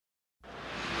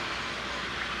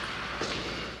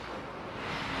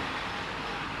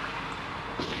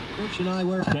Should I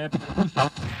wear cap?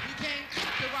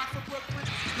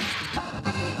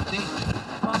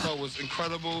 Was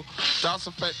incredible. Das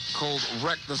Effect called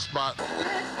Wreck the Spot.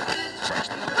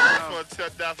 I want to tell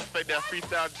Das Effect that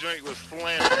freestyle joint was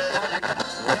slamming.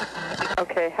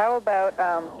 Okay, how about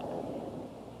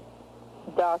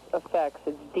Das Effects?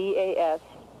 It's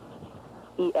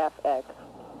DASEFX.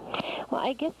 Well,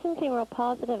 I guess something real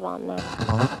positive on that.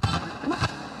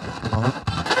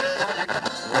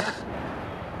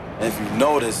 If you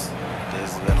notice,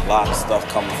 there's been a lot of stuff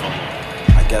coming from,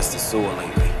 I guess, the sewer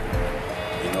lately.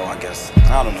 You know, I guess,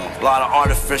 I don't know. A lot of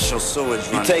artificial sewage.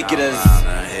 You take it as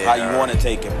how you want to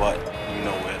take it, but you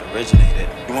know where it originated.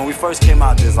 When we first came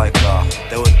out, there's like,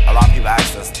 there was a lot of people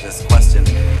asked us this question,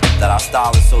 that our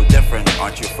style is so different.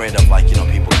 Aren't you afraid of, like, you know,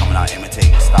 people coming out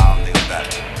imitating your style and things like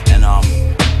that? And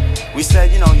we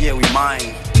said, you know, yeah, we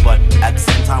mind, but at the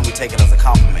same time, we take it as a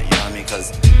compliment. You know what I mean?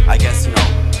 Because I guess, you know,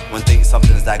 when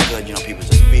something is that good, you know, people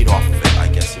just feed off of it. I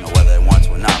guess, you know, whether they want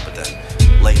to or not. But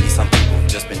then lately, some people have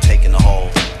just been taking the whole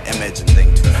image and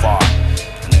thing too far,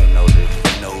 and they don't know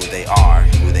who they are,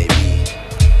 who they be.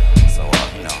 So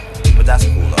you know, but that's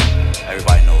cool though.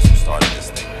 Everybody knows who started this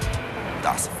thing.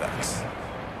 Das Effects.